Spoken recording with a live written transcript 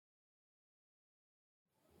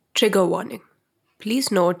Trigger warning.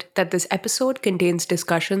 Please note that this episode contains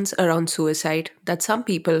discussions around suicide that some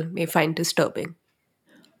people may find disturbing.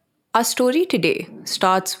 Our story today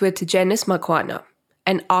starts with Janice Makwana,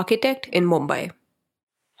 an architect in Mumbai.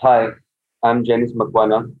 Hi, I'm Janice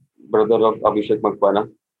Makwana, brother of Abhishek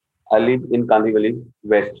Makwana. I live in Kandivali,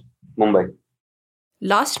 West, Mumbai.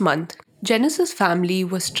 Last month, Janice's family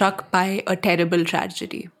was struck by a terrible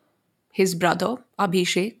tragedy. His brother,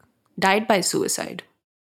 Abhishek, died by suicide.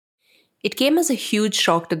 It came as a huge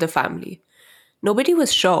shock to the family. Nobody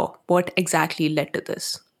was sure what exactly led to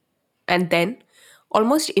this. And then,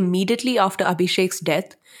 almost immediately after Abhishek's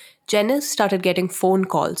death, Janice started getting phone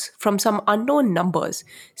calls from some unknown numbers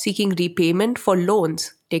seeking repayment for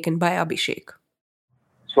loans taken by Abhishek.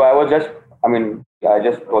 So I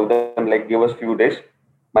just told them, like, give us few days.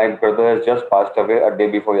 My brother has just passed away a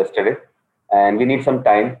day before yesterday, and we need some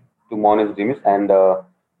time to mourn his demise. And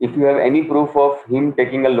if you have any proof of him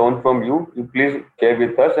taking a loan from you, you please share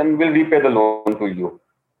with us, and we'll repay the loan to you.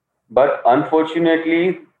 But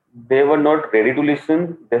unfortunately, they were not ready to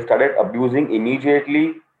listen. They started abusing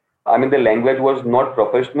immediately. The language was not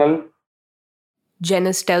professional.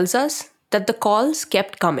 Janice tells us that the calls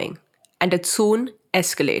kept coming and it soon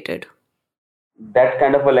escalated. That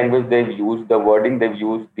kind of a language they've used, the wording they've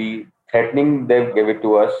used, the threatening they've gave it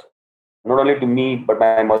to us, not only to me, but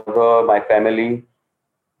my mother, my family.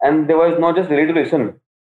 And there was not just ready to listen.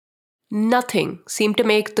 Nothing seemed to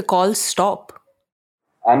make the calls stop.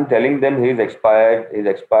 I'm telling them he's expired,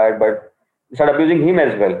 but they start abusing him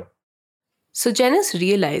as well. So Janice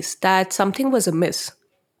realized that something was amiss.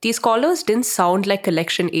 These callers didn't sound like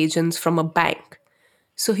collection agents from a bank.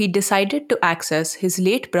 So he decided to access his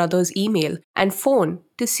late brother's email and phone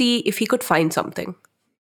to see if he could find something.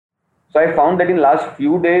 So I found that in last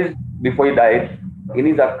few days before he died, in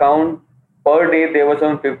his account per day there was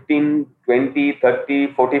some 15, 20,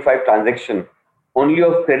 30, 45 transactions only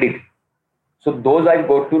of credit. So those I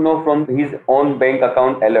got to know from his own bank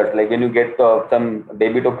account alerts. Like when you get some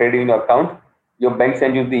debit or credit in your account, your bank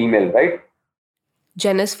sends you the email, right?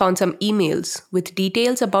 Janice found some emails with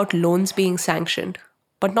details about loans being sanctioned,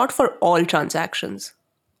 but not for all transactions.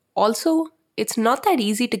 Also, it's not that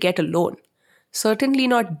easy to get a loan, certainly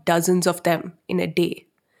not dozens of them in a day.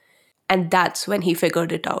 And that's when he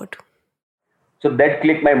figured it out. So that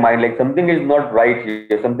clicked my mind. Like something is not right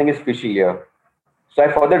here. Something is fishy here. So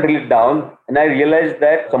I further drilled it down and I realized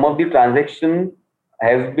that some of the transaction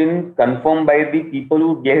has been confirmed by the people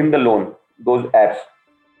who gave him the loan, those apps.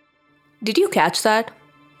 Did you catch that?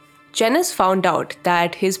 Janice found out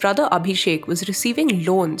that his brother Abhishek was receiving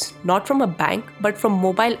loans not from a bank but from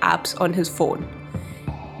mobile apps on his phone.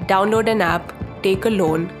 Download an app, take a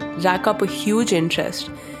loan, rack up a huge interest,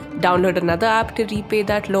 download another app to repay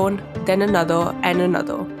that loan, then another and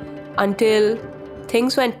another, until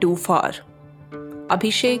things went too far.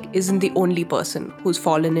 Abhishek isn't the only person who's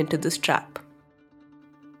fallen into this trap.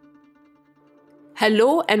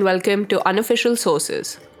 Hello and welcome to Unofficial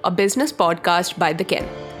Sources, a business podcast by The Ken.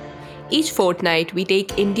 Each fortnight, we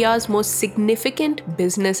take India's most significant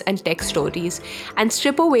business and tech stories and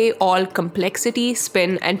strip away all complexity,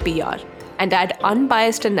 spin, and PR, and add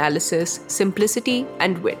unbiased analysis, simplicity,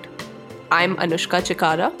 and wit. I'm Anushka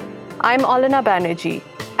Chikara. I'm Alana Banerjee,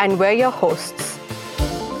 and we're your hosts.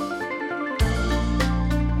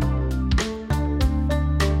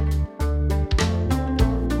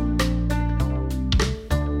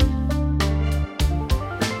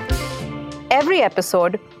 Every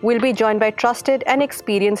episode, we'll be joined by trusted and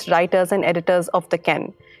experienced writers and editors of The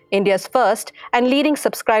Ken, India's first and leading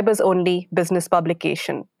subscribers-only business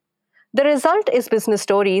publication. The result is business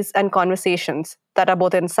stories and conversations that are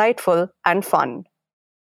both insightful and fun.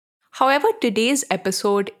 However, today's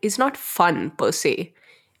episode is not fun per se.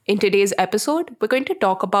 In today's episode, we're going to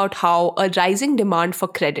talk about how a rising demand for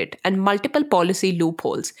credit and multiple policy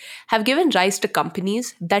loopholes have given rise to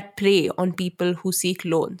companies that prey on people who seek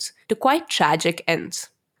loans to quite tragic ends,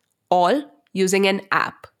 all using an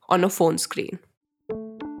app on a phone screen.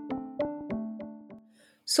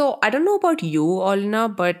 So, I don't know about you,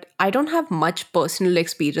 Olna, but I don't have much personal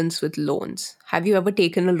experience with loans. Have you ever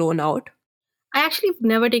taken a loan out? I actually have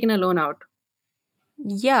never taken a loan out.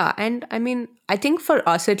 Yeah, and I think for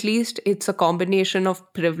us at least, it's a combination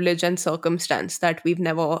of privilege and circumstance that we've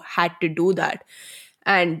never had to do that.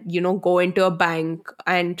 And, go into a bank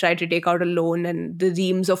and try to take out a loan and the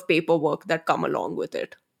reams of paperwork that come along with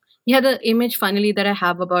it. Yeah, the image finally that I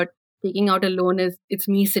have about taking out a loan is it's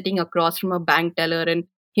me sitting across from a bank teller and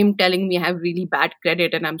him telling me I have really bad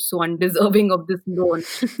credit and I'm so undeserving of this loan.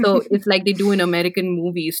 So it's like they do in American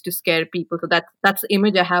movies to scare people. So that's the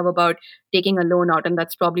image I have about taking a loan out, and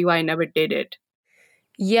that's probably why I never did it.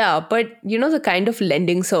 Yeah, but the kind of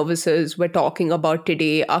lending services we're talking about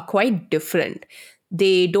today are quite different.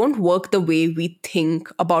 They don't work the way we think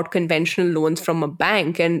about conventional loans from a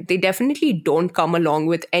bank, and they definitely don't come along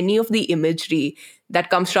with any of the imagery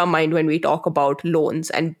that comes to our mind when we talk about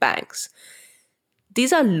loans and banks.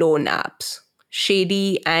 These are loan apps,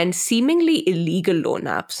 shady and seemingly illegal loan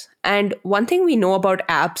apps. And one thing we know about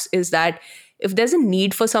apps is that if there's a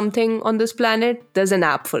need for something on this planet, there's an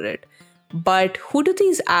app for it. But who do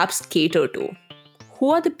these apps cater to?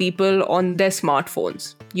 Who are the people on their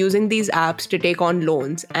smartphones using these apps to take on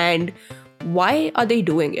loans, and why are they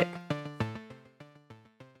doing it?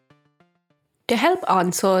 To help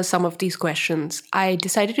answer some of these questions, I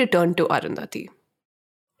decided to turn to Arundhati.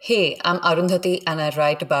 Hey, I'm Arundhati and I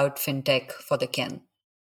write about fintech for the Ken.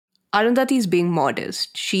 Arundhati is being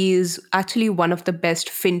modest. She is actually one of the best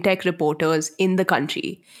fintech reporters in the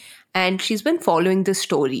country. And she's been following this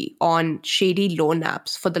story on shady loan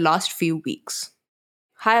apps for the last few weeks.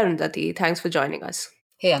 Hi, Arundhati. Thanks for joining us.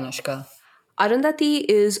 Hey, Anushka. Arundhati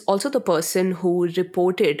is also the person who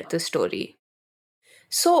reported the story.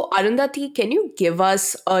 So, Arundhati, can you give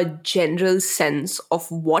us a general sense of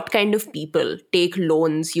what kind of people take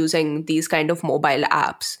loans using these kind of mobile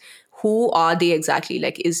apps? Who are they exactly?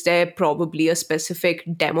 Like, is there probably a specific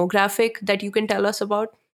demographic that you can tell us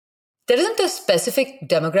about? There isn't a specific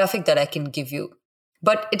demographic that I can give you,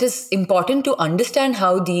 but it is important to understand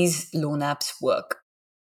how these loan apps work.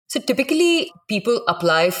 So typically, people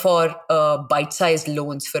apply for bite-sized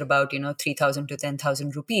loans for about 3,000 to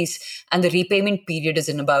 10,000 rupees, and the repayment period is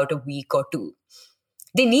in about a week or two.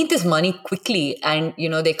 They need this money quickly, and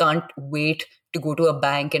they can't wait to go to a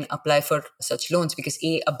bank and apply for such loans because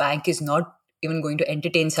a bank is not even going to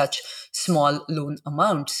entertain such small loan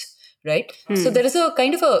amounts, right? So there is a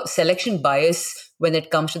kind of a selection bias when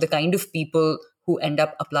it comes to the kind of people who end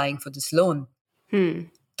up applying for this loan.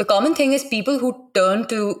 The common thing is people who turn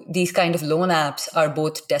to these kind of loan apps are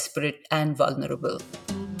both desperate and vulnerable.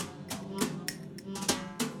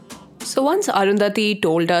 So once Arundhati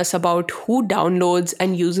told us about who downloads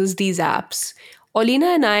and uses these apps,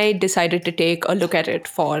 Olina and I decided to take a look at it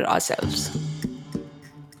for ourselves.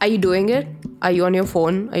 Are you doing it? Are you on your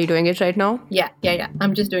phone? Are you doing it right now? Yeah.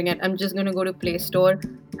 I'm just doing it. I'm just going to go to Play Store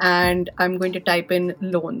and I'm going to type in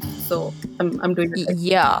loans. So I'm doing it.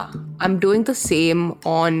 Yeah, I'm doing the same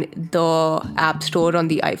on the App Store on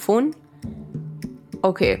the iPhone.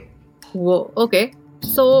 Okay. Whoa. Okay.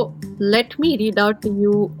 So let me read out to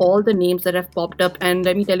you all the names that have popped up, and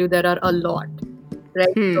let me tell you there are a lot.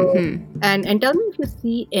 Right. And tell me if you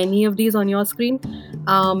see any of these on your screen.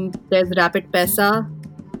 There's Rapid Pesa,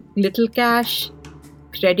 Little Cash,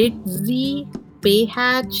 Credit Z,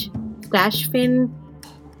 PayHatch, Stashfin,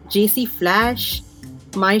 JC Flash,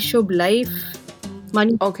 MyShub Life,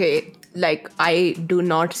 Money. Okay, like I do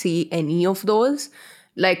not see any of those.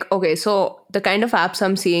 Like, okay, so the kind of apps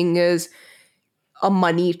I'm seeing is a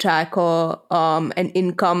money tracker, an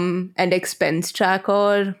income and expense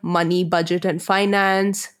tracker, money budget and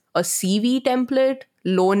finance, a CV template,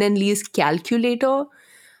 loan and lease calculator.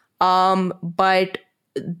 But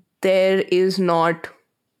there is not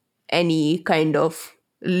any kind of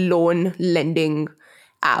loan lending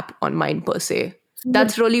app on mine per se.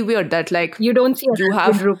 That's really weird that like You don't see a you Rapid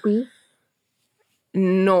have Rupee.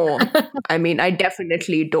 no, I mean, I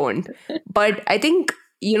definitely don't. But I think,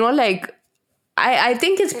 like, I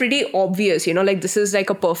think it's pretty obvious, like, this is like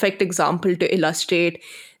a perfect example to illustrate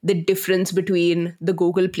the difference between the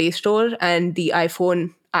Google Play Store and the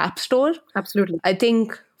iPhone App Store. Absolutely. I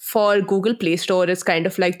think for Google Play Store, it's kind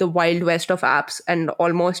of like the Wild West of apps, and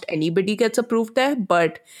almost anybody gets approved there.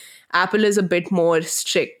 But Apple is a bit more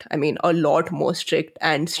strict. I mean, a lot more strict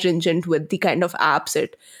and stringent with the kind of apps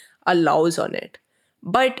it allows on it.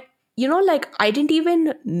 But, like, I didn't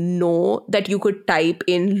even know that you could type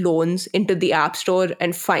in loans into the App Store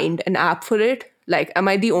and find an app for it. Like, am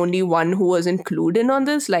I the only one who was included on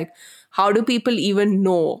this? Like, how do people even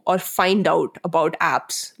know or find out about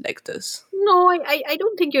apps like this? No, I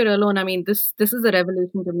don't think you're alone. I mean, this is a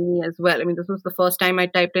revelation to me as well. I mean, this was the first time I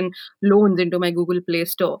typed in loans into my Google Play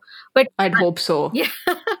Store. But I'd hope so. yeah,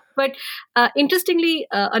 but interestingly,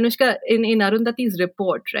 Anushka, in Arundhati's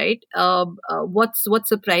report, right? What's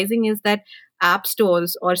surprising is that app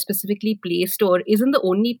stores, or specifically Play Store, isn't the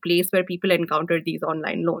only place where people encounter these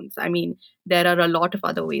online loans. I mean, there are a lot of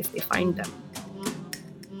other ways they find them.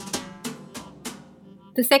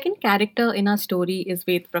 The second character in our story is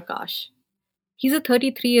Ved Prakash. He's a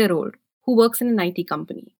 33-year-old who works in an IT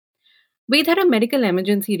company. Ved had a medical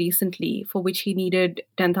emergency recently for which he needed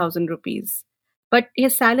 10,000 rupees. But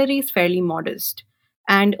his salary is fairly modest.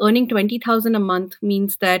 And earning 20,000 a month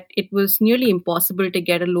means that it was nearly impossible to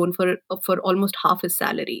get a loan for almost half his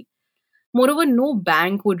salary. Moreover, no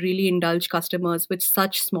bank would really indulge customers with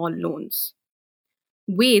such small loans.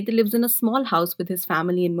 Ved lives in a small house with his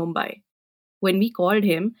family in Mumbai. When we called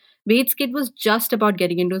him, Ved's kid was just about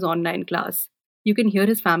getting into his online class. You can hear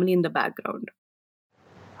his family in the background.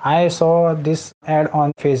 I saw this ad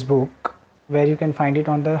on Facebook where you can find it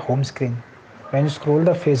on the home screen. When you scroll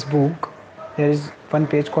the Facebook, there is one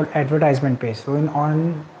page called advertisement page. So in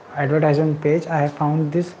on advertisement page, I have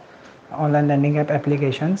found this online lending app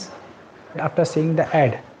applications. After seeing the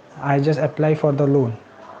ad, I just apply for the loan.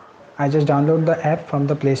 I just download the app from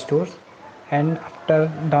the Play Store, and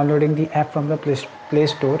after downloading the app from the Play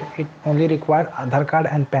Store, it only requires Aadhaar card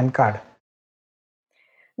and PAN card.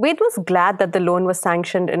 Ved was glad that the loan was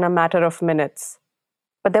sanctioned in a matter of minutes.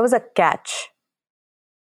 But there was a catch.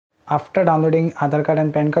 After downloading Aadhaar card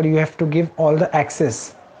and PAN card, you have to give all the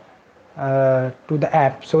access to the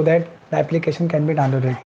app so that the application can be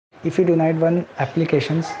downloaded. If you do not want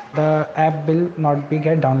applications, the app will not be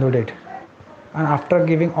get downloaded. And after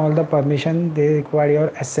giving all the permission, they require your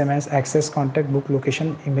SMS, access, contact, book,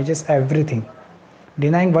 location, images, everything.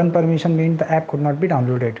 Denying one permission means the app could not be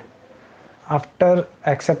downloaded. After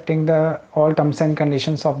accepting the all terms and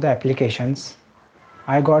conditions of the applications,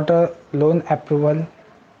 I got a loan approval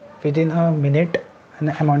within a minute and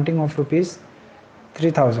amounting of rupees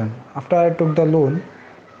 3,000. After I took the loan,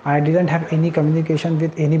 I didn't have any communication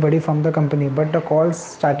with anybody from the company, but the calls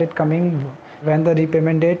started coming when the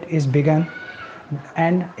repayment date is begun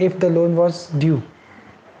and if the loan was due.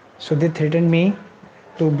 So they threatened me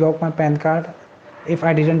to block my PAN card if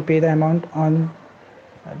I didn't pay the amount on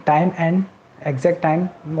time and exact time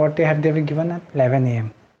what they were given at 11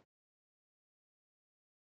 a.m.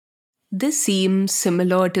 This seems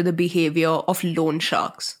similar to the behavior of loan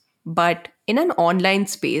sharks. But in an online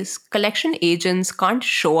space, collection agents can't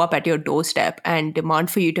show up at your doorstep and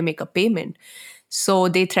demand for you to make a payment. So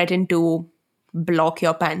they threaten to block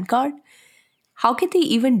your PAN card. How can they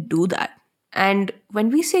even do that? And when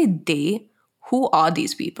we say they, who are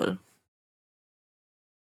these people?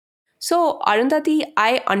 So, Arundhati,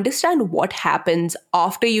 I understand what happens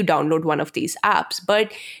after you download one of these apps,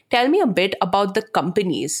 but tell me a bit about the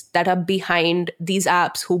companies that are behind these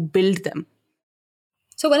apps who build them.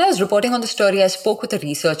 So when I was reporting on the story, I spoke with a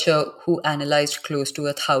researcher who analyzed close to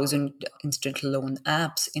 1,000 instant loan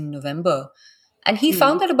apps in November. And he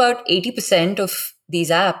found that about 80% of these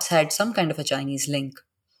apps had some kind of a Chinese link.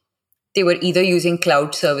 They were either using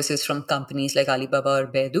cloud services from companies like Alibaba or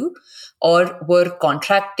Baidu, or were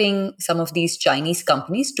contracting some of these Chinese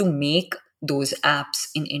companies to make those apps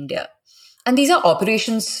in India. And these are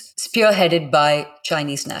operations spearheaded by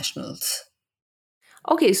Chinese nationals.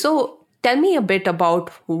 Okay, so tell me a bit about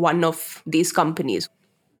one of these companies.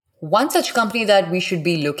 One such company that we should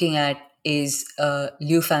be looking at is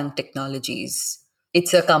Liufang Technologies.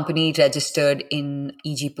 It's a company registered in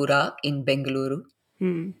Ijipura in Bengaluru.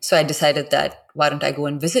 So I decided that why don't I go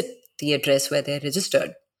and visit the address where they're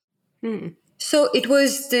registered. So it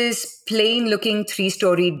was this plain looking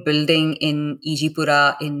 3-storied building in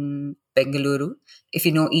Ijipura in Bengaluru. If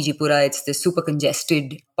you know Ijipura, it's the super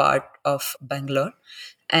congested part of Bangalore.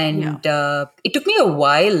 And it took me a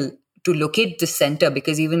while to locate the center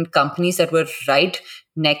because even companies that were right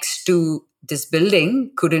next to this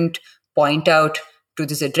building couldn't point out to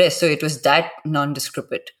this address. So it was that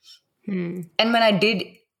nondescript. And when I did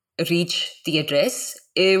reach the address,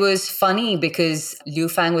 it was funny because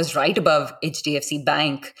Liufang was right above HDFC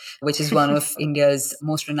Bank, which is one of India's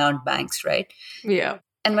most renowned banks, right? Yeah.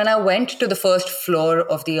 And when I went to the first floor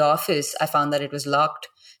of the office, I found that it was locked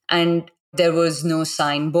and there was no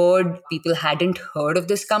signboard. People hadn't heard of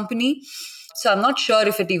this company. So I'm not sure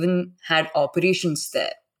if it even had operations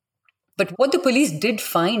there. But what the police did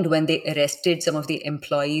find when they arrested some of the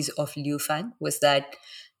employees of Liufang was that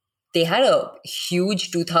they had a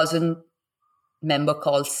huge 2,000 member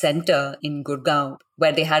call center in Gurgaon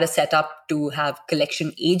where they had a setup to have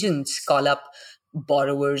collection agents call up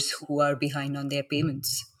borrowers who are behind on their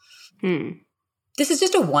payments. This is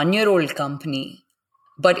just a 1-year-old company,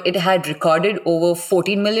 but it had recorded over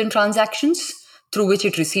 14 million transactions through which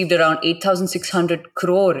it received around 8,600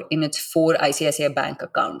 crore in its 4 ICICI Bank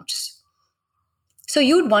accounts. So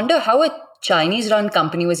you'd wonder how a Chinese-run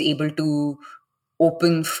company was able to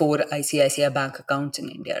open 4 ICICI Bank accounts in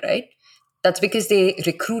India, right? That's because they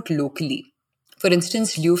recruit locally. For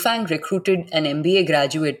instance, Liufang recruited an MBA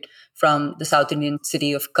graduate from the South Indian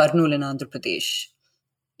city of Kurnool in Andhra Pradesh.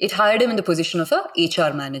 It hired him in the position of a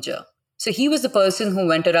HR manager. So he was the person who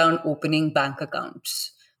went around opening bank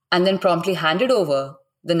accounts and then promptly handed over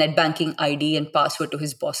the net banking ID and password to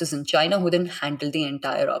his bosses in China, who then handled the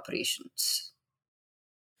entire operations.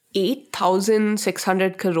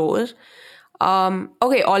 8,600 crore.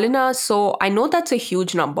 Okay, Olina, so I know that's a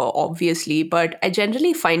huge number, obviously, but I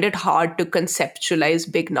generally find it hard to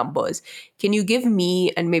conceptualize big numbers. Can you give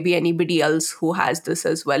me, and maybe anybody else who has this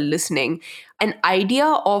as well listening, an idea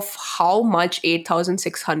of how much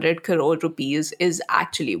 8,600 crore rupees is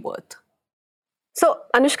actually worth? So,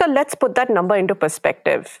 Anushka, let's put that number into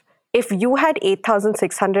perspective. If you had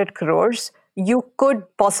 8,600 crores, you could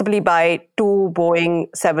possibly buy 2 Boeing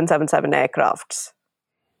 777 aircrafts.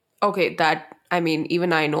 Okay,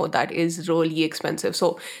 even I know that is really expensive.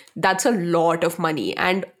 So that's a lot of money.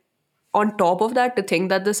 And on top of that, to think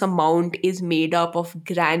that this amount is made up of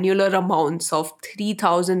granular amounts of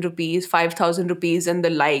 3,000 rupees, 5,000 rupees, and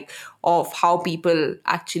the like, of how people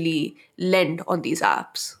actually lend on these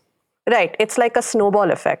apps. Right, it's like a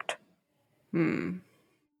snowball effect.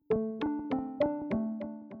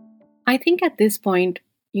 I think at this point,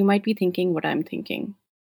 you might be thinking what I'm thinking.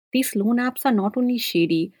 These loan apps are not only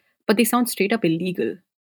shady, but they sound straight up illegal.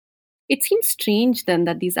 It seems strange then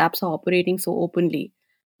that these apps are operating so openly,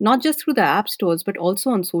 not just through the app stores, but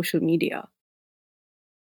also on social media.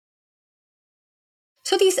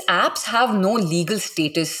 So these apps have no legal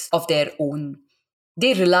status of their own.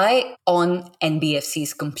 They rely on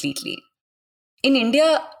NBFCs completely. In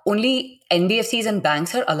India, only NBFCs and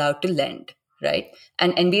banks are allowed to lend, right?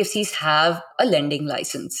 And NBFCs have a lending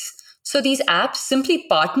license. So these apps simply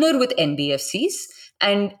partner with NBFCs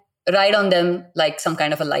and ride on them like some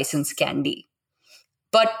kind of a license candy.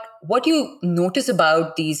 But what you notice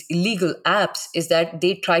about these illegal apps is that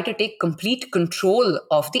they try to take complete control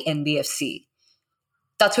of the NBFC.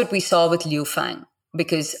 That's what we saw with Liu Fang,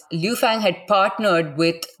 because Liu Fang had partnered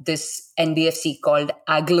with this NBFC called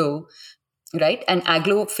Aglo, right? And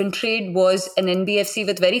Aglo Fintrade was an NBFC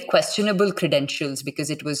with very questionable credentials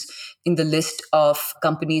because it was in the list of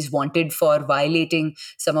companies wanted for violating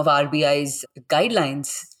some of RBI's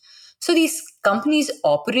guidelines. So these companies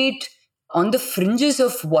operate on the fringes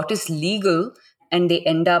of what is legal, and they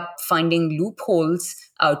end up finding loopholes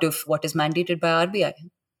out of what is mandated by RBI.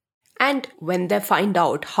 And when they find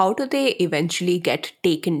out, how do they eventually get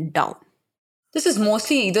taken down? This is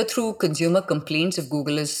mostly either through consumer complaints if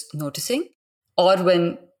Google is noticing, or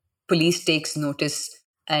when police takes notice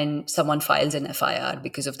and someone files an FIR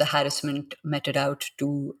because of the harassment meted out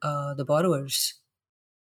to the borrowers.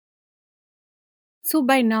 So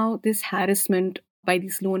by now, this harassment by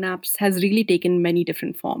these loan apps has really taken many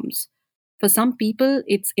different forms. For some people,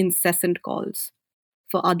 it's incessant calls.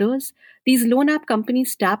 For others, these loan app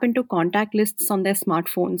companies tap into contact lists on their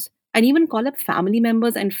smartphones and even call up family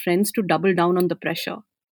members and friends to double down on the pressure.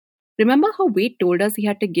 Remember how Wade told us he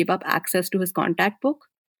had to give up access to his contact book?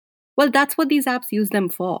 Well, that's what these apps use them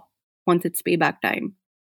for, once it's payback time.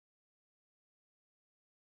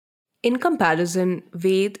 In comparison,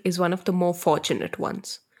 Ved is one of the more fortunate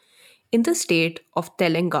ones. In the state of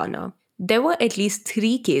Telangana, there were at least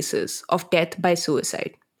 3 cases of death by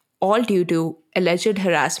suicide, all due to alleged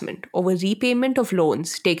harassment over repayment of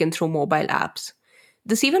loans taken through mobile apps.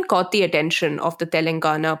 This even caught the attention of the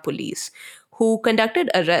Telangana police, who conducted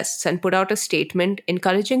arrests and put out a statement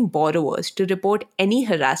encouraging borrowers to report any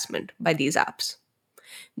harassment by these apps.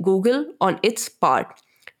 Google, on its part,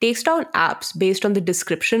 takes down apps based on the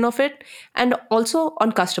description of it and also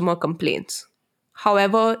on customer complaints.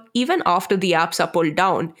 However, even after the apps are pulled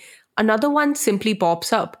down, another one simply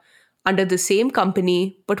pops up under the same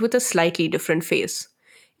company but with a slightly different face.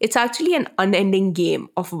 It's actually an unending game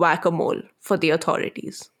of whack-a-mole for the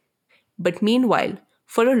authorities. But meanwhile,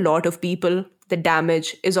 for a lot of people, the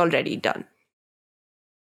damage is already done.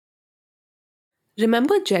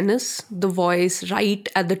 Remember Janice, the voice right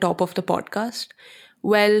at the top of the podcast?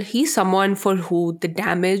 Well, he's someone for who the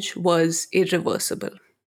damage was irreversible.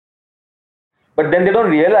 But then they don't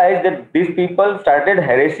realize that these people started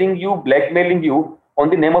harassing you, blackmailing you on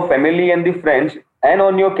the name of family and the friends and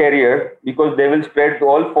on your career, because they will spread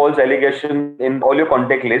all false allegations in all your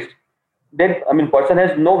contact list. Then, person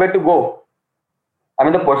has nowhere to go.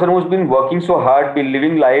 The person who's been working so hard, been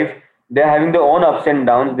living life, they're having their own ups and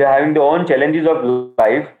downs, they're having their own challenges of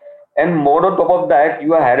life. And more on top of that,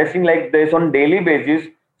 you are harassing like this on daily basis.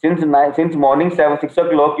 Since morning 6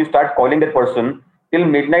 o'clock, you start calling that person till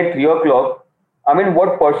midnight 3 o'clock.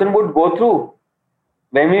 What person would go through?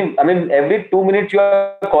 Every 2 minutes you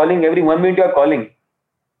are calling, every 1 minute you are calling.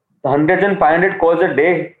 Hundreds and 500 calls a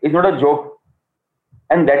day is not a joke.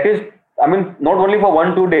 And that is, not only for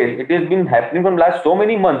 1-2 days. It has been happening from last so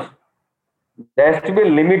many months. There has to be a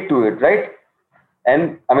limit to it, right?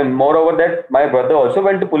 And moreover that, my brother also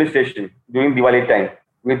went to police station during Diwali time.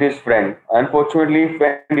 with his friend. Unfortunately,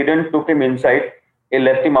 friend didn't took him inside. He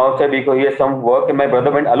left him outside because he has some work, and my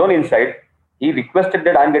brother went alone inside. He requested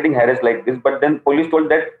that I'm getting harassed like this, but then police told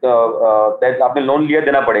that आपने loan लिया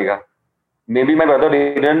देना पड़ेगा. Maybe my brother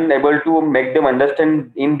didn't able to make them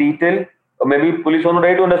understand in detail, or maybe police were not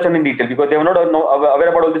ready to understand in detail because they were not aware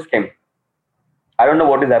about all this scam. I don't know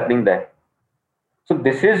what is happening there. So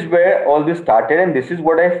this is where all this started, and this is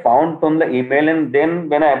what I found from the email. And then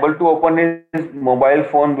when I able to open his mobile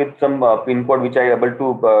phone with some pin code which I able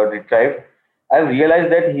to retrieve, I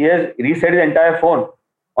realized that he has reset his entire phone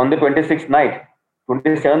on the 26th night.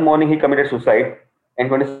 27th morning he committed suicide, and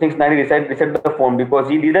 26th night he reset the phone because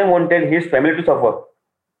he didn't wanted his family to suffer.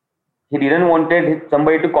 He didn't wanted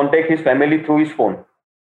somebody to contact his family through his phone.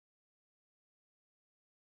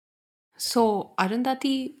 So,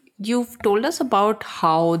 Arundhati, you've told us about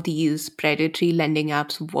how these predatory lending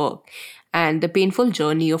apps work and the painful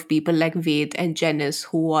journey of people like Ved and Janice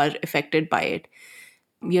who are affected by it.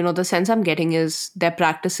 The sense I'm getting is their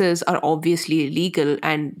practices are obviously illegal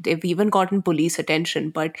and they've even gotten police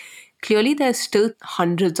attention, but clearly there's still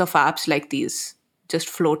hundreds of apps like these just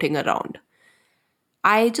floating around.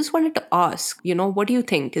 I just wanted to ask, what do you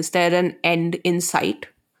think? Is there an end in sight?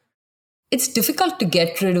 It's difficult to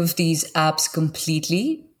get rid of these apps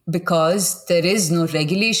completely because there is no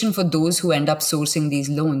regulation for those who end up sourcing these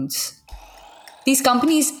loans. These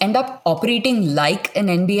companies end up operating like an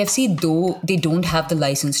NBFC, though they don't have the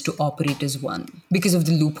license to operate as one because of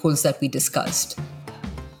the loopholes that we discussed.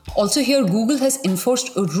 Also here, Google has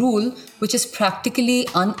enforced a rule which is practically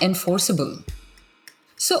unenforceable.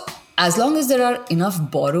 So as long as there are enough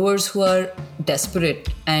borrowers who are desperate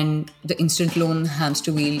and the instant loan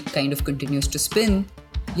hamster wheel kind of continues to spin,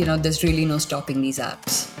 there's really no stopping these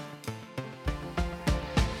apps.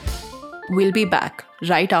 We'll be back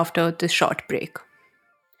right after this short break.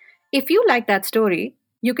 If you like that story,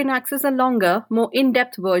 you can access a longer, more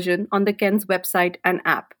in-depth version on the Ken's website and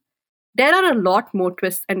app. There are a lot more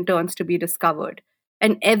twists and turns to be discovered,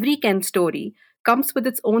 and every Ken story comes with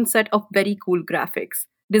its own set of very cool graphics,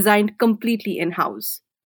 designed completely in-house.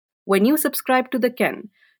 When you subscribe to the Ken,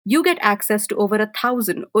 you get access to over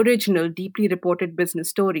 1,000 original, deeply reported business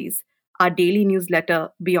stories, our daily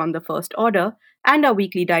newsletter, Beyond the First Order, and our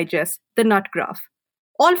weekly digest, The Nut Graph,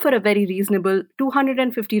 all for a very reasonable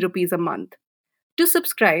 250 rupees a month. To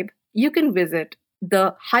subscribe, you can visit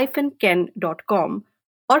the-ken.com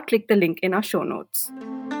or click the link in our show notes.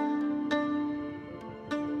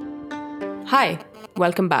 Hi,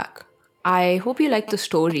 welcome back. I hope you liked the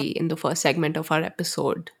story in the first segment of our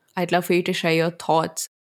episode. I'd love for you to share your thoughts.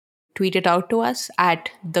 Tweet it out to us at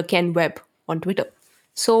 @thekenweb on Twitter.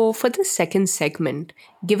 So for this second segment,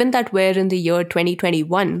 given that we're in the year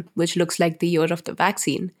 2021, which looks like the year of the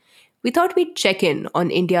vaccine, we thought we'd check in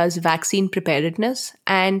on India's vaccine preparedness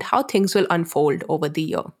and how things will unfold over the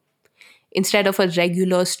year. Instead of a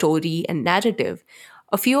regular story and narrative,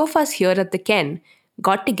 a few of us here at the Ken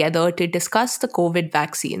got together to discuss the COVID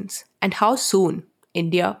vaccines and how soon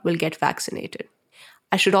India will get vaccinated.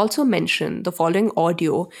 I should also mention the following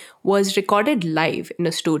audio was recorded live in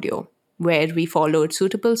a studio where we followed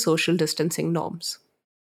suitable social distancing norms.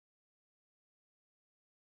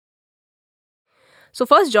 So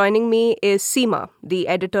first joining me is Seema, the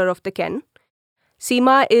editor of the Ken.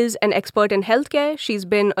 Seema is an expert in healthcare. She's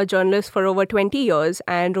been a journalist for over 20 years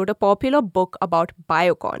and wrote a popular book about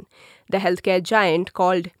Biocon, the healthcare giant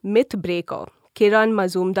called Mythbreaker, Kiran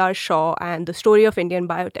Mazumdar-Shaw and the Story of Indian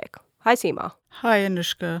Biotech. Hi, Seema. Hi,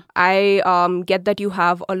 Anushka. I get that you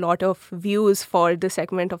have a lot of views for this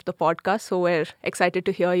segment of the podcast, so we're excited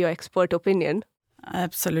to hear your expert opinion.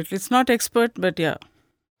 Absolutely. It's not expert, but yeah.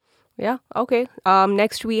 Yeah, okay.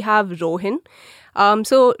 Next, we have Rohin.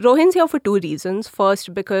 So Rohin's here for two reasons.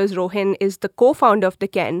 First, because Rohin is the co-founder of the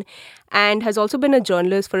Ken and has also been a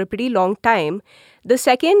journalist for a pretty long time. The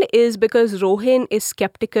second is because Rohin is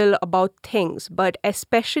skeptical about things, but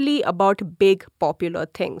especially about big popular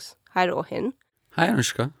things. Hi, Rohin. Hi,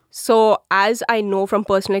 Anushka. So, as I know from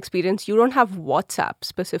personal experience, you don't have WhatsApp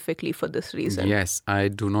specifically for this reason. Yes, I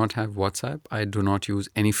do not have WhatsApp. I do not use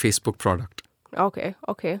any Facebook product. Okay,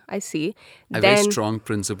 I see. I have very strong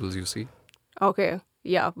principles, you see. Okay,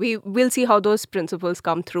 yeah, we'll see how those principles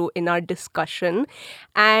come through in our discussion.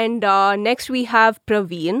 And next we have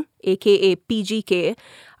Praveen, aka PGK.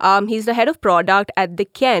 He's the head of product at the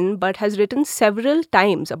Ken, but has written several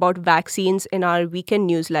times about vaccines in our weekend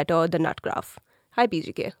newsletter, The Nut Graph. Hi,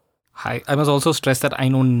 PGK. Hi, I must also stress that I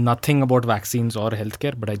know nothing about vaccines or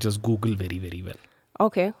healthcare, but I just Google very, very well.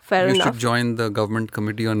 Okay, fair enough. You should join the government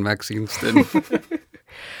committee on vaccines then.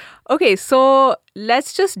 Okay, so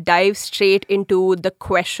let's just dive straight into the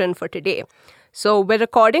question for today. So we're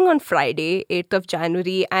recording on Friday, 8th of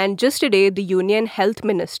January, and just today, the Union Health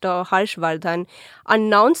Minister, Harsh Vardhan,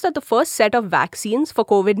 announced that the first set of vaccines for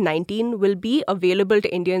COVID-19 will be available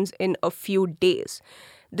to Indians in a few days.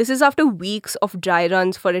 This is after weeks of dry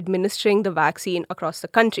runs for administering the vaccine across the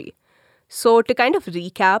country. So to kind of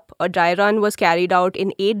recap, a dry run was carried out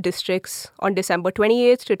in 8 districts on December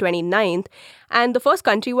 28th to 29th, and the first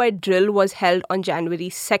countrywide drill was held on January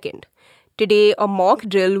 2nd. Today, a mock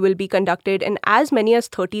drill will be conducted in as many as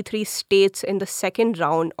 33 states in the second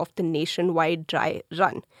round of the nationwide dry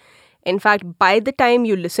run. In fact, by the time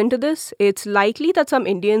you listen to this, it's likely that some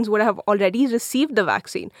Indians would have already received the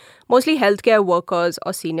vaccine, mostly healthcare workers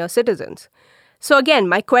or senior citizens. So again,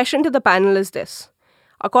 my question to the panel is this.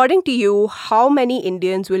 According to you, how many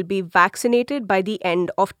Indians will be vaccinated by the end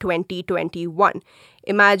of 2021?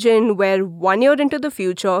 Imagine we're 1 year into the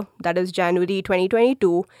future, that is January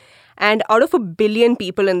 2022, and out of 1 billion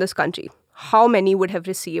people in this country, how many would have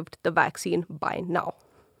received the vaccine by now?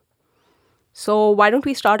 So why don't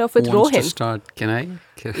we start off with Who wants Rohin? to start? Can I?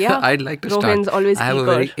 Yeah. I'd like to Rohin's start. always I have eager.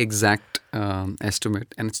 a very exact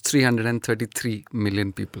estimate, and it's 333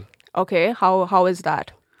 million people. Okay, how is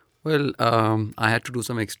that? Well, I had to do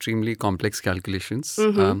some extremely complex calculations.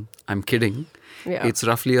 I'm kidding. Yeah. It's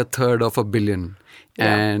roughly a third of a billion.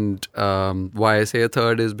 Yeah. And why I say a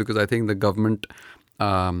third is because I think the government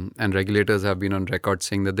and regulators have been on record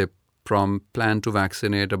saying that they plan to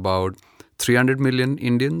vaccinate about 300 million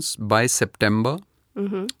Indians by September,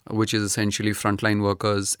 which is essentially frontline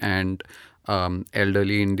workers and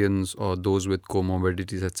elderly Indians or those with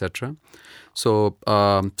comorbidities, etc. So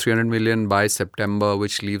 300 million by September,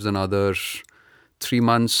 which leaves another 3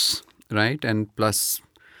 months, right? And plus,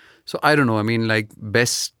 so I don't know, I mean, like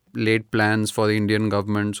best laid plans for the Indian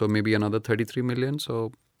government, so maybe another 33 million.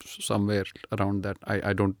 So somewhere around that.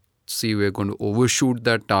 I don't see we're going to overshoot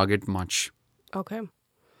that target much. Okay.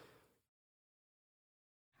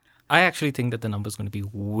 I actually think that the number is going to be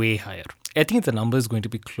way higher. I think the number is going to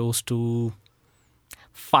be close to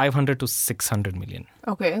 500 to 600 million.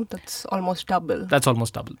 Okay, that's almost double. That's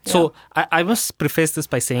almost double. Yeah. So I must preface this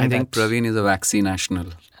by saying I think that Praveen is a vaccine national.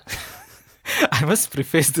 I must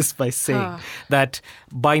preface this by saying that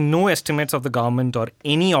by no estimates of the government or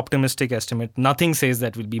any optimistic estimate, nothing says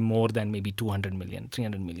that will be more than maybe 200 million,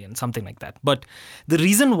 300 million, something like that. But the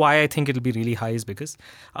reason why I think it will be really high is because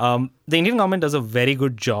the Indian government does a very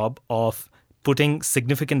good job of putting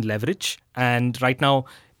significant leverage. And right now,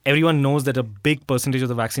 everyone knows that a big percentage of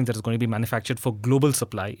the vaccines that is going to be manufactured for global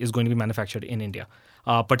supply is going to be manufactured in India,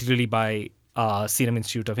 particularly by Serum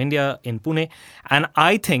Institute of India in Pune. And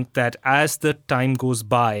I think that as the time goes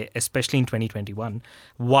by, especially in 2021,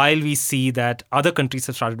 while we see that other countries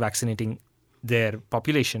have started vaccinating their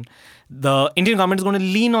population, the Indian government is going to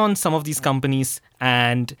lean on some of these companies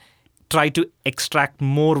and try to extract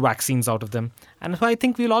more vaccines out of them. And so I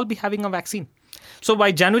think we'll all be having a vaccine. So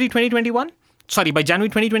by January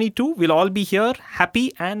 2022, we'll all be here,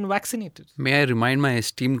 happy and vaccinated. May I remind my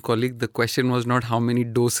esteemed colleague, the question was not how many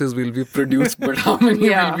doses will be produced, but how many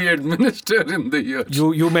will be administered in the year.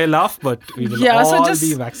 You may laugh, but we will all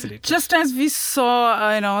be vaccinated. Just as we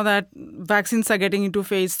saw, that vaccines are getting into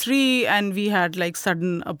phase 3 and we had like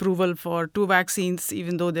sudden approval for 2 vaccines,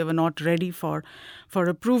 even though they were not ready for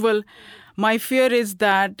approval. My fear is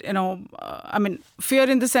that, fear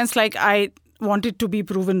in the sense like I want it to be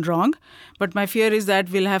proven wrong, but my fear is that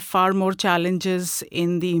we'll have far more challenges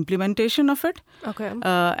in the implementation of it. Okay.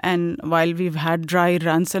 And while we've had dry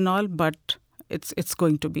runs and all, but it's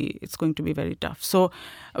going to be very tough. So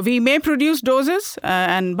we may produce doses,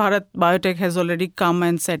 and Bharat Biotech has already come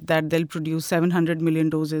and said that they'll produce 700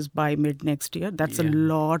 million doses by mid next year. That's a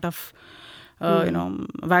lot of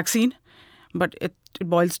vaccine, but it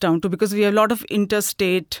boils down to because we have a lot of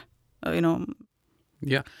interstate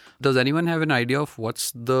Yeah. Does anyone have an idea of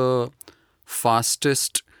what's the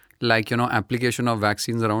fastest, application of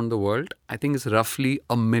vaccines around the world? I think it's roughly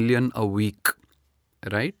 1 million a week,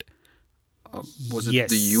 right? Was it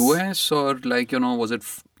the US or was it,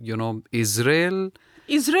 Israel?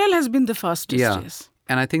 Israel has been the fastest, yes.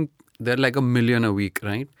 And I think they're like 1 million a week,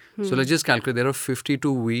 right? So let's just calculate. There are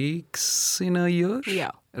 52 weeks in a year,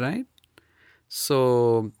 right?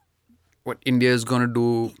 So what India is going to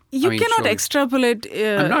do. You cannot extrapolate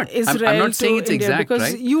Israel I'm not saying it's to India exact,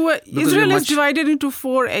 because right? Israel is divided into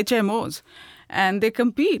 4 HMOs and they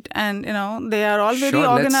compete and, they are all very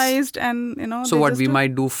organized and, So what, we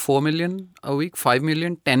might do 4 million a week, 5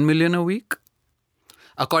 million, 10 million a week?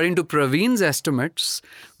 According to Praveen's estimates,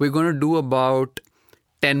 we're going to do about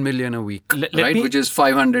 10 million a week, right? Which is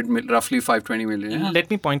roughly 520 million. Yeah?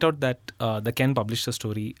 Let me point out that the Ken published a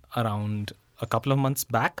story around a couple of months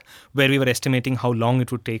back, where we were estimating how long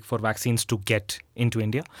it would take for vaccines to get into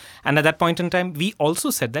India. And at that point in time, we also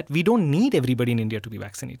said that we don't need everybody in India to be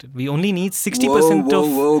vaccinated. We only need 60%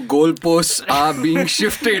 Whoa, goalposts are being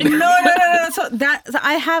shifted. No. So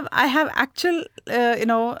I have actual,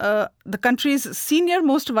 the country's senior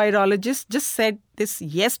most virologist just said this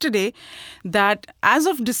yesterday, that as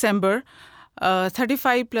of December,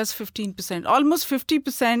 35 plus 15%, almost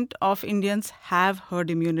 50% of Indians have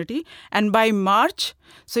herd immunity. And by March,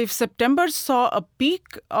 so if September saw a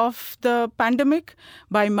peak of the pandemic,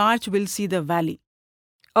 by March we'll see the valley.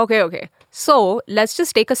 Okay. So let's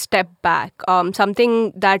just take a step back.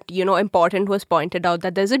 Something that, important was pointed out,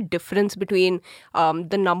 that there's a difference between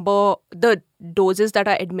the doses that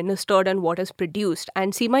are administered and what is produced.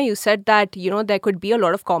 And Seema, you said that, there could be a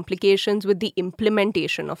lot of complications with the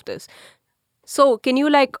implementation of this. So can you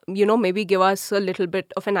maybe give us a little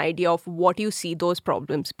bit of an idea of what you see those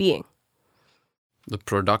problems being? The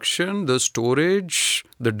production, the storage,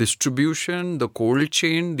 the distribution, the cold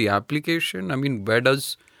chain, the application. I mean, where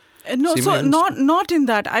does... No, so not in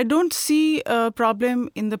that. I don't see a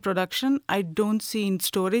problem in the production. I don't see in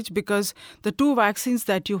storage, because the two vaccines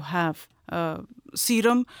that you have,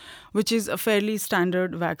 Serum, which is a fairly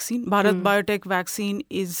standard vaccine. Bharat Biotech vaccine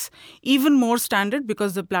is even more standard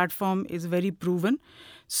because the platform is very proven.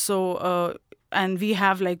 So, and we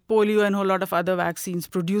have like polio and a whole lot of other vaccines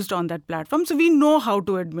produced on that platform. So we know how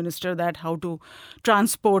to administer that, how to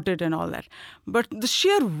transport it and all that. But the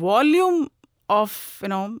sheer volume of,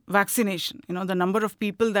 vaccination, the number of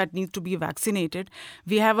people that need to be vaccinated,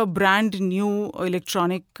 we have a brand new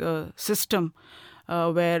electronic system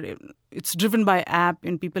where it's driven by app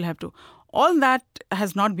and people have to, all that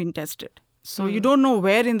has not been tested. So you don't know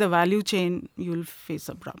where in the value chain you'll face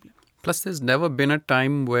a problem. Plus, there's never been a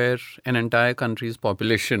time where an entire country's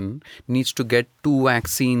population needs to get two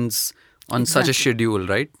vaccines on such a schedule,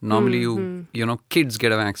 right? Normally, kids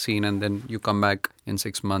get a vaccine and then you come back in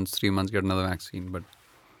 6 months, 3 months, get another vaccine. But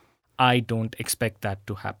I don't expect that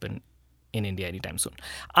to happen in India anytime soon.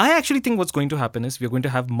 I actually think what's going to happen is we're going to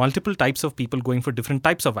have multiple types of people going for different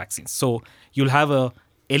types of vaccines. So you'll have a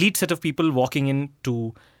elite set of people walking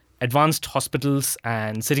into advanced hospitals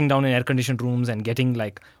and sitting down in air-conditioned rooms and getting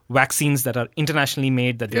like vaccines that are internationally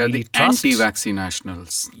made that they really trust. Anti-vaccine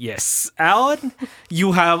nationals. Yes. Or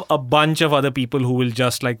you have a bunch of other people who will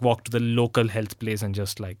just like walk to the local health place and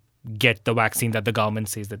just like get the vaccine that the government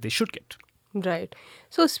says that they should get. Right.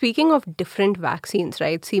 So speaking of different vaccines,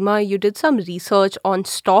 right, Seema, you did some research on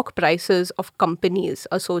stock prices of companies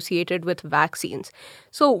associated with vaccines.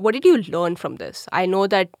 So what did you learn from this? I know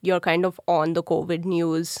that you're kind of on the COVID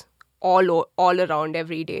news all around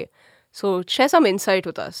every day. So share some insight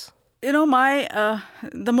with us.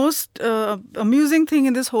 The most amusing thing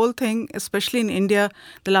in this whole thing, especially in India,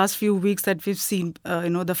 the last few weeks that we've seen,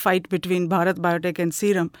 the fight between Bharat Biotech and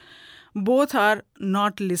Serum, both are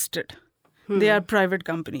not listed. They are private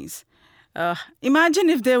companies. Imagine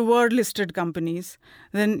if there were listed companies,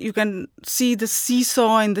 then you can see the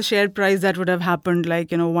seesaw in the share price that would have happened.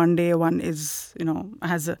 Like, one day one is,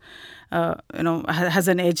 has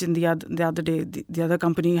an edge in the other day. The other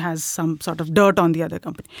company has some sort of dirt on the other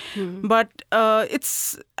company. But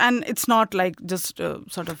it's not like just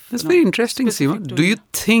sort of... That's very interesting, Seema. Do you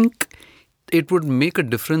think it would make a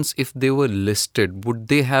difference if they were listed? Would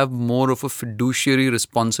they have more of a fiduciary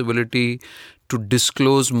responsibility to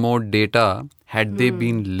disclose more data had they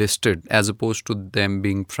been listed as opposed to them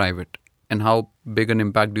being private? And how big an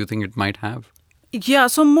impact do you think it might have? Yeah,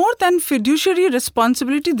 so more than fiduciary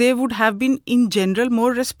responsibility, they would have been in general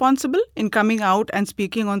more responsible in coming out and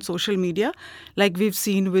speaking on social media, like we've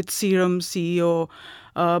seen with Serum CEO.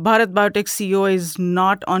 Bharat Biotech CEO is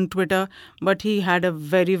not on Twitter, but he had a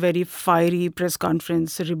very, very fiery press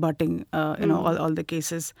conference rebutting, all the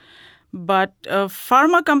cases. But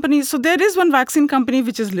pharma companies, so there is one vaccine company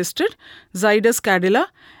which is listed, Zydus Cadila,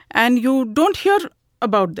 and you don't hear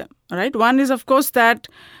about them, right? One is, of course, that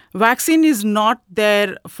vaccine is not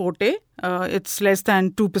their forte. It's less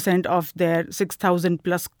than 2% of their 6,000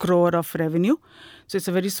 plus crore of revenue. So it's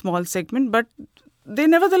a very small segment, but they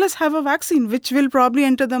nevertheless have a vaccine which will probably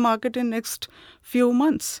enter the market in next few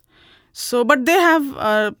months. So, but they have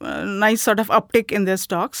a nice sort of uptick in their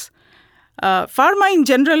stocks. Pharma in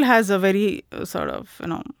general has a very is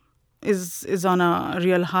on a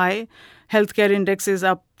real high. Healthcare index is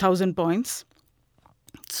up 1,000 points.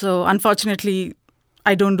 So unfortunately,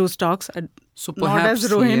 I don't do stocks. So not as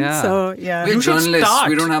Rohin. So yeah, we're journalists.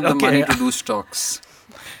 We don't have the money to do stocks.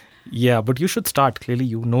 Yeah, but you should start. Clearly,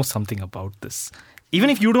 you know something about this. Even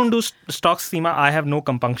if you don't do stocks, Seema, I have no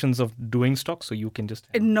compunctions of doing stocks, so you can just...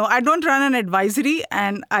 No, I don't run an advisory,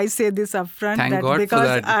 and I say this upfront. Thank that God because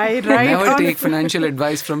for that. I write Never on take financial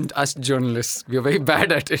advice from us journalists. We are very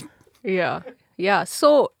bad at it. Yeah.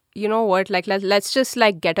 So, you know what? Like, let's just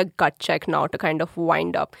like get a gut check now to kind of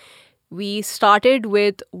wind up. We started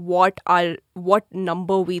with what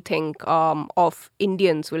number we think of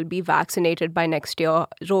Indians will be vaccinated by next year.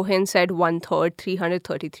 Rohin said 1/3,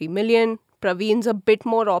 333 million. Praveen's a bit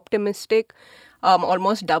more optimistic,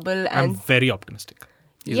 almost double. I'm very optimistic.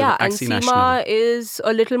 And Seema is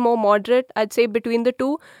a little more moderate, I'd say, between the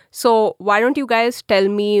two. So why don't you guys tell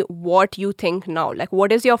me what you think now? Like,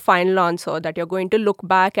 what is your final answer that you're going to look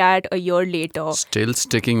back at a year later? Still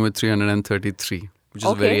sticking with 333, which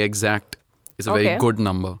is very exact. It's a very good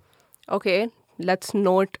number. Okay, let's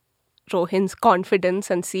note Rohin's confidence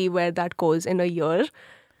and see where that goes in a year.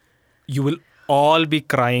 You will all be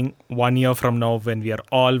crying 1 year from now when we are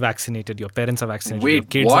all vaccinated. Your parents are vaccinated. Your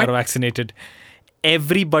kids are vaccinated.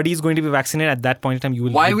 Everybody is going to be vaccinated at that point in time. You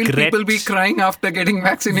will Why will people be crying after getting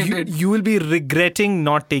vaccinated? You will be regretting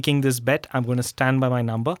not taking this bet. I'm going to stand by my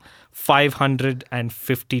number.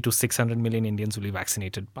 550 to 600 million Indians will be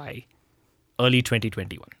vaccinated by early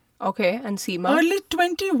 2021. Okay, and Seema? Early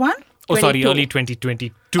 21? Oh, sorry, early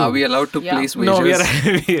 2022. Are we allowed to place wagers? No, we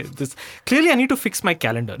are. Clearly, I need to fix my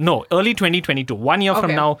calendar. No, early 2022. 1 year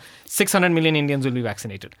from now, 600 million Indians will be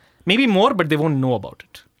vaccinated. Maybe more, but they won't know about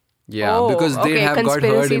it. Yeah, because they have got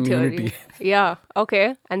herd immunity. Yeah,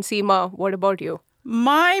 okay. And Seema, what about you?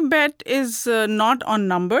 My bet is not on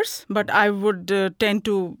numbers, but I would tend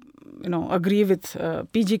to, agree with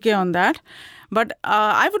PGK on that. But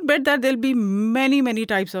I would bet that there'll be many, many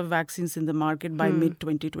types of vaccines in the market by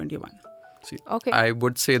mid-2021. See, I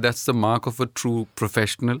would say that's the mark of a true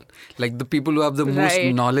professional. Like the people who have the most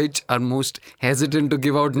knowledge are most hesitant to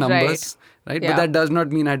give out numbers. Right? Yeah. But that does not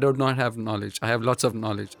mean I do not have knowledge. I have lots of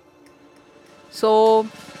knowledge. So,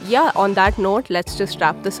 on that note, let's just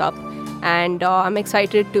wrap this up. And I'm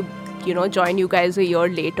excited to, join you guys a year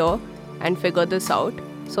later and figure this out.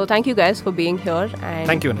 So thank you guys for being here. And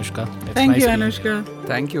thank you, Anushka. Thank you, Anushka.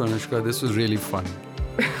 Thank you, Anushka. This was really fun.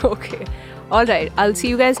 Okay. All right. I'll see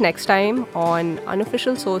you guys next time on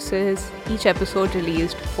Unofficial Sources, each episode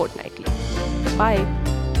released fortnightly. Bye.